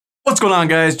What's going on,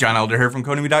 guys? John Elder here from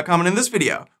Codemy.com, and in this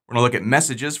video, we're gonna look at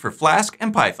messages for Flask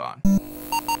and Python.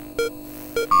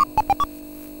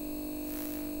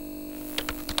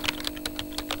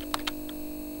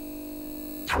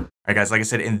 Alright guys, like I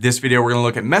said, in this video, we're gonna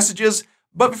look at messages.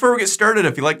 But before we get started,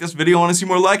 if you like this video and want to see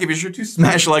more like it, be sure to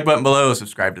smash the like button below,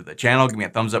 subscribe to the channel, give me a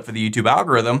thumbs up for the YouTube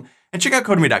algorithm, and check out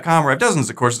Codemy.com, where I have dozens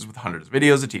of courses with hundreds of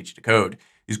videos that teach you to code.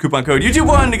 Use coupon code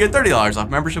YouTube1 to get $30 off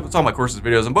membership with all my courses,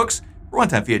 videos, and books for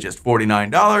one-time fee at just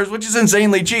 $49, which is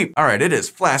insanely cheap. All right, it is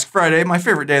Flask Friday, my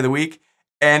favorite day of the week.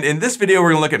 And in this video,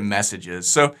 we're gonna look at messages.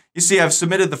 So you see, I've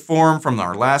submitted the form from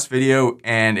our last video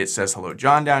and it says, hello,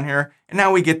 John down here. And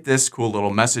now we get this cool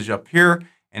little message up here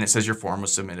and it says your form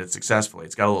was submitted successfully.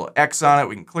 It's got a little X on it.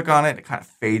 We can click on it. It kind of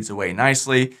fades away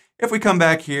nicely. If we come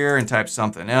back here and type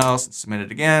something else and submit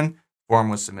it again, form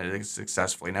was submitted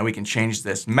successfully. Now we can change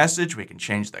this message. We can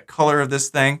change the color of this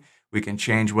thing. We can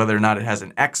change whether or not it has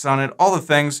an X on it, all the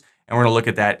things. And we're gonna look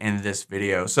at that in this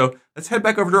video. So let's head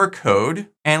back over to our code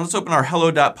and let's open our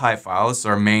hello.py file. This is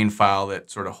our main file that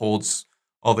sort of holds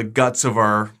all the guts of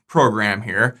our program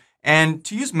here. And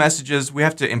to use messages, we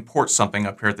have to import something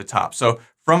up here at the top. So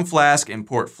from Flask,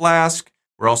 import Flask.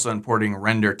 We're also importing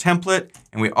render template,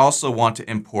 and we also want to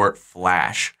import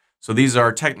Flash. So these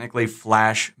are technically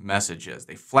Flash messages.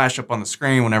 They flash up on the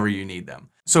screen whenever you need them.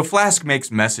 So Flask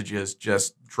makes messages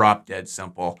just drop dead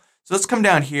simple. So let's come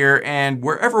down here, and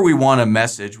wherever we want a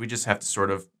message, we just have to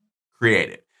sort of create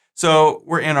it. So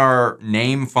we're in our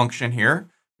name function here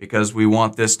because we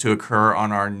want this to occur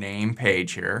on our name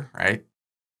page here, right?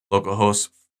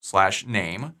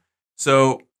 Localhost/name.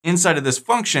 So inside of this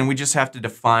function, we just have to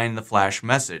define the Flash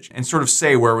message and sort of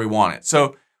say where we want it.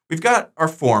 So we've got our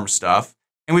form stuff,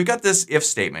 and we've got this if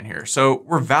statement here. So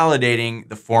we're validating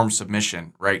the form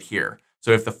submission right here.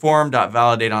 So if the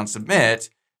form.validate on submit,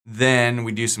 then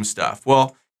we do some stuff.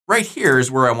 Well, right here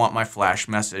is where I want my Flash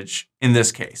message in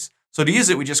this case. So to use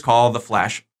it, we just call the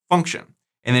Flash function.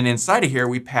 And then inside of here,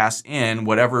 we pass in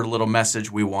whatever little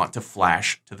message we want to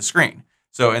flash to the screen.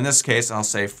 So in this case, I'll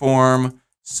say form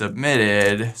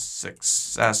submitted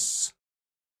successfully.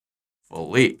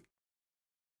 Is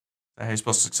that how you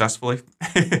spell successfully?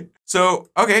 So,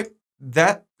 okay,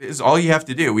 that is all you have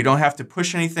to do. We don't have to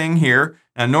push anything here.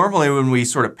 Now, normally when we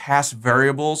sort of pass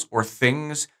variables or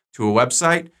things to a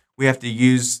website, we have to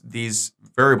use these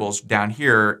variables down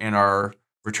here in our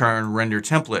return render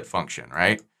template function,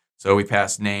 right? So we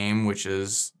pass name, which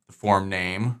is the form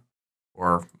name,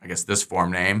 or I guess this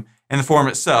form name, and the form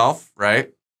itself,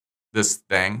 right? This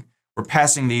thing. We're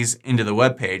passing these into the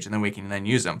web page, and then we can then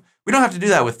use them. We don't have to do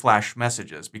that with Flash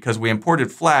messages because we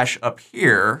imported Flash up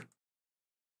here.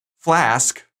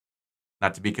 Flask,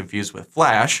 not to be confused with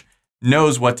Flash,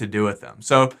 knows what to do with them.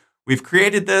 So we've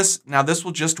created this. Now this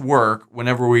will just work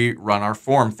whenever we run our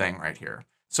form thing right here.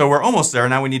 So we're almost there.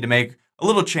 Now we need to make a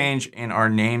little change in our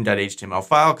name.html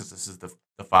file because this is the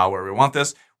file where we want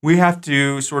this. We have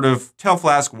to sort of tell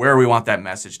Flask where we want that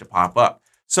message to pop up.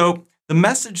 So the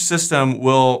message system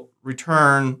will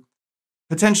return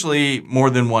potentially more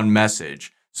than one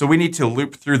message. So we need to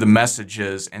loop through the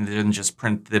messages and then just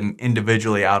print them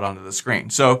individually out onto the screen.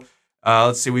 So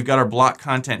let's see, we've got our block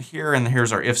content here, and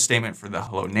here's our if statement for the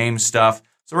hello name stuff.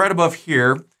 So right above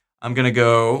here, I'm gonna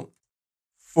go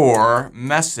for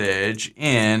message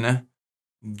in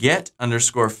get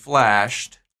underscore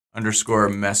flashed underscore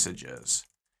messages.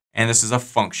 And this is a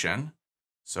function.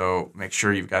 So make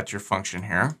sure you've got your function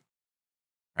here,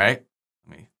 right?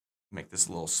 Let me make this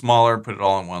a little smaller, put it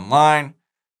all in one line.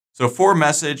 So for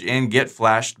message in get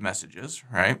flashed messages,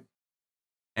 right?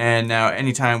 And now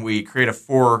anytime we create a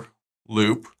for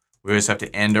loop, we always have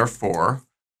to end our for.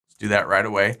 Let's do that right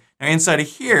away. Now inside of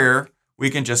here, we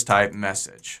can just type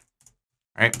message,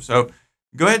 right? So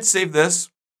go ahead and save this.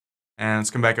 And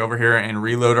let's come back over here and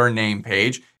reload our name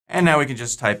page. And now we can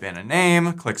just type in a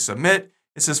name, click submit.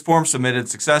 It says form submitted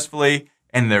successfully,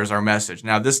 and there's our message.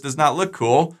 Now this does not look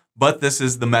cool, but this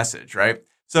is the message, right?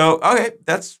 So, okay,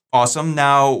 that's awesome.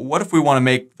 Now, what if we want to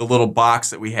make the little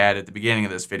box that we had at the beginning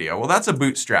of this video? Well, that's a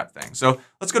Bootstrap thing. So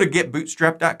let's go to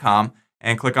getbootstrap.com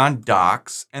and click on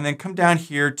docs, and then come down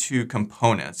here to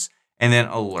components, and then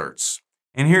alerts.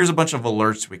 And here's a bunch of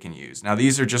alerts we can use. Now,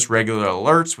 these are just regular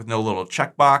alerts with no little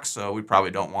checkbox, so we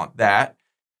probably don't want that.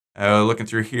 Looking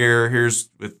through here, here's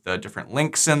with different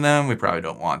links in them. We probably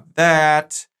don't want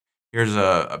that. Here's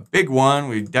a big one.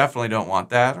 We definitely don't want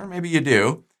that, or maybe you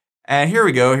do. And here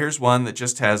we go. Here's one that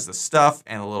just has the stuff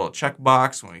and a little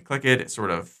checkbox. When we click it, it sort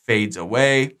of fades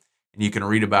away. And you can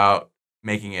read about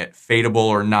making it fadeable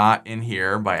or not in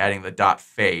here by adding the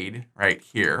 .fade right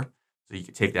here. So you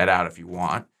can take that out if you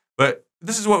want. But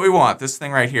this is what we want, this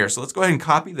thing right here. So let's go ahead and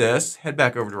copy this, head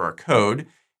back over to our code,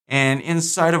 and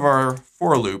inside of our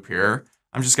for loop here,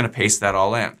 I'm just going to paste that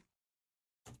all in.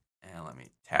 And let me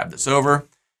tab this over.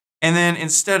 And then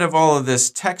instead of all of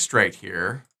this text right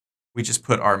here, we just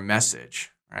put our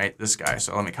message, right? This guy.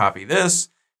 So let me copy this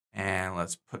and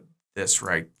let's put this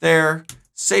right there.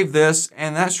 Save this,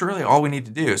 and that's really all we need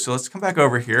to do. So let's come back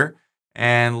over here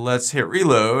and let's hit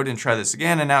reload and try this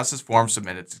again. And now it says form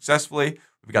submitted successfully.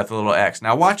 We've got the little X.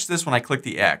 Now watch this when I click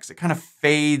the X. It kind of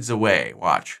fades away.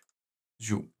 Watch.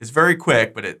 It's very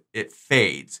quick, but it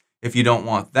fades. If you don't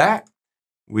want that,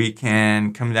 we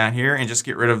can come down here and just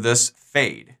get rid of this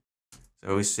fade.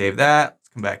 So we save that. Let's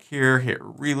come back here, hit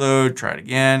reload, try it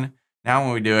again. Now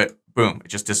when we do it, boom, it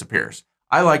just disappears.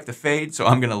 I like the fade, so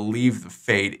I'm going to leave the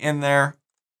fade in there.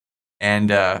 And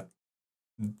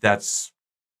that's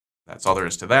all there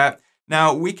is to that.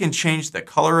 Now we can change the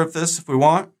color of this if we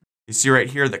want. You see right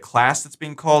here, the class that's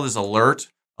being called is alert-warning.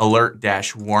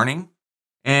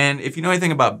 And if you know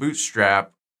anything about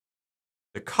Bootstrap,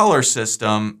 the color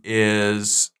system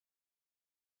is,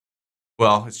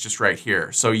 well, it's just right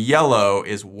here. So yellow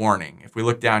is warning. If we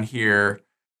look down here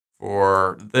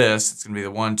for this, it's going to be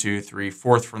the 1, 2, 3,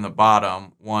 4th from the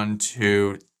bottom. 1,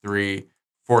 2, 3,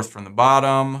 4th from the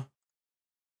bottom.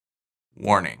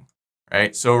 Warning,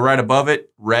 right? So right above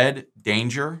it, red,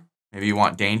 danger. Maybe you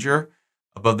want danger.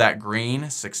 Above that, green,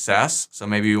 success. So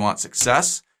maybe you want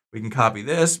success. We can copy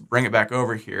this, bring it back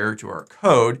over here to our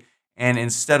code. And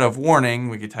instead of warning,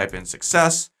 we could type in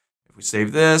success. If we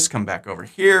save this, come back over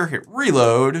here, hit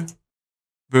reload.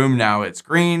 Boom, now it's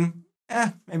green.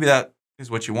 Maybe that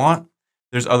is what you want.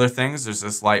 There's other things. There's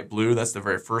this light blue. That's the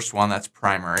very first one. That's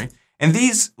primary. And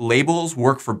these labels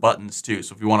work for buttons too.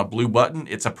 So if you want a blue button,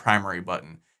 it's a primary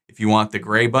button. If you want the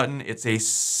gray button, it's a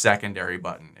secondary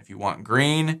button. If you want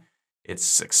green, it's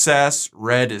success,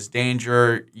 red is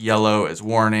danger, yellow is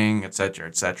warning, etc.,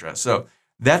 etc. So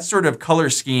that sort of color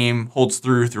scheme holds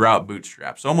throughout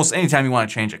Bootstrap. So almost anytime you want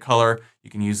to change a color, you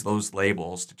can use those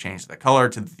labels to change the color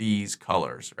to these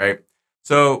colors, right?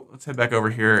 So let's head back over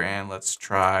here and let's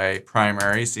try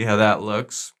primary, see how that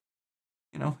looks.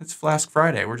 You know, it's Flask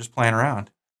Friday. We're just playing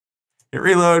around. Hit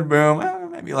reload,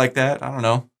 boom. Maybe like that. I don't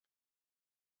know.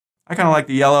 I kind of like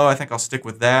the yellow. I think I'll stick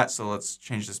with that. So let's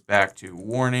change this back to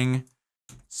warning.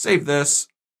 Save this.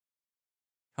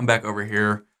 Come back over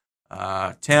here.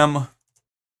 Tim.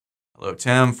 Hello,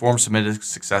 Tim. Form submitted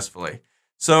successfully.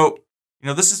 So, you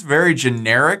know, this is very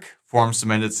generic. Form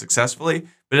submitted successfully.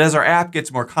 But as our app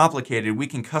gets more complicated, we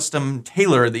can custom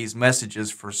tailor these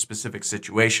messages for specific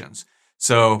situations.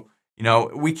 So, you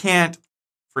know, we can't,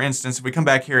 for instance, if we come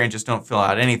back here and just don't fill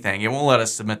out anything, it won't let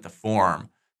us submit the form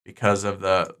because of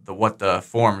the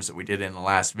forms that we did in the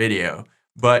last video.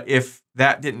 But if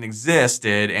that didn't exist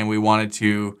and we wanted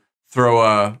to throw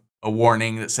a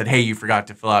warning that said, hey, you forgot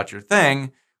to fill out your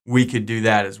thing, we could do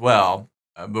that as well.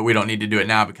 But we don't need to do it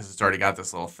now because it's already got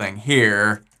this little thing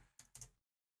here.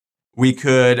 We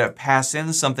could pass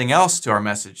in something else to our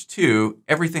message too,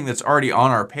 everything that's already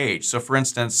on our page. So for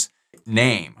instance,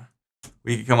 name.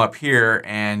 We could come up here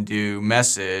and do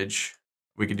message.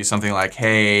 We could do something like,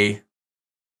 hey,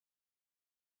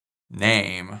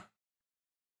 name.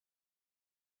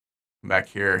 Come back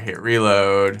here, hit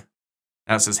reload.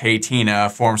 Now it says, hey, Tina,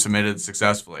 form submitted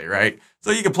successfully, right?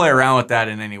 So you can play around with that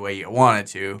in any way you wanted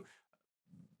to.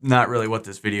 Not really what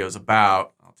this video is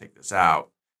about. I'll take this out.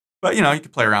 But, you know, you can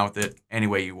play around with it any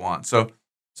way you want. So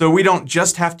we don't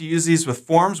just have to use these with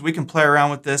forms. We can play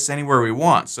around with this anywhere we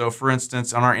want. So for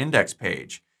instance, on our index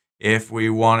page, if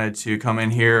we wanted to come in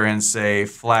here and say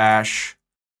flash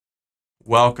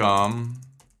welcome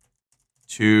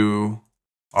to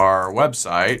our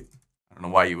website. I don't know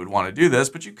why you would want to do this,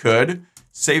 but you could.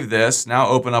 Save this. Now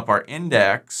open up our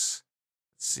index.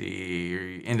 Let's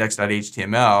see,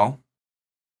 index.html.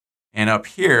 And up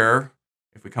here,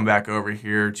 if we come back over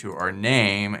here to our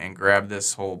name and grab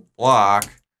this whole block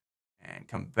and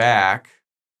come back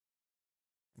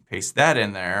and paste that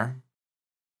in there,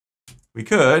 we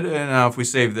could. And now if we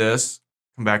save this,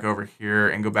 come back over here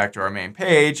and go back to our main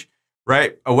page,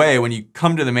 right away, when you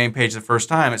come to the main page the first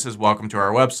time, it says, welcome to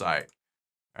our website.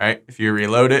 All right? If you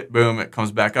reload it, boom, it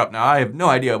comes back up. Now, I have no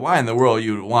idea why in the world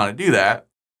you would want to do that.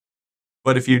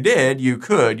 But if you did, you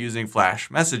could using Flash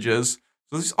messages.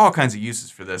 So there's all kinds of uses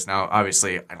for this. Now,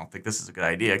 obviously, I don't think this is a good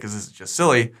idea because this is just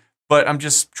silly. But I'm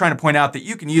just trying to point out that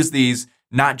you can use these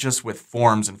not just with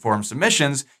forms and form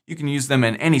submissions. You can use them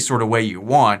in any sort of way you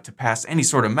want to pass any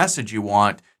sort of message you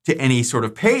want to any sort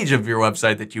of page of your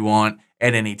website that you want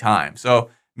at any time. So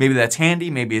maybe that's handy,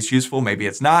 maybe it's useful, maybe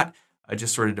it's not. It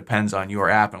just sort of depends on your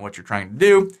app and what you're trying to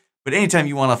do. But anytime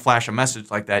you want to flash a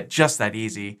message like that, just that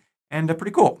easy and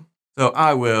pretty cool. So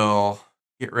I will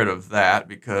get rid of that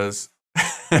because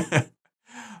I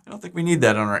don't think we need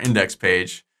that on our index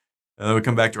page. We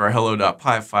come back to our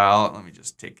hello.py file. Let me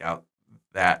just take out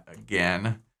that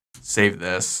again. Save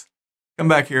this. Come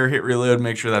back here, hit reload,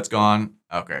 make sure that's gone.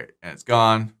 Okay, and it's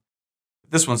gone.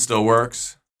 This one still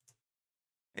works.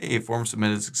 Hey, form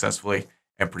submitted successfully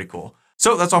and pretty cool.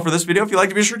 So that's all for this video. If you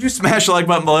liked it, be sure to smash the like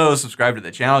button below, subscribe to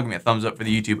the channel, give me a thumbs up for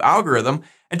the YouTube algorithm,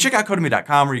 and check out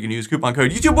Codemy.com where you can use coupon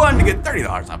code YouTube1 to get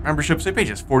 $30 off membership. So it pays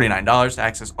just $49 to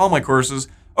access all my courses,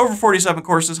 over 47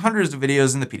 courses, hundreds of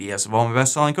videos, and the PDFs of all my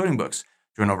best-selling coding books.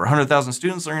 Join over 100,000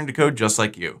 students learning to code just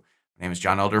like you. My name is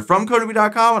John Elder from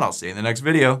Codemy.com, and I'll see you in the next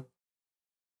video.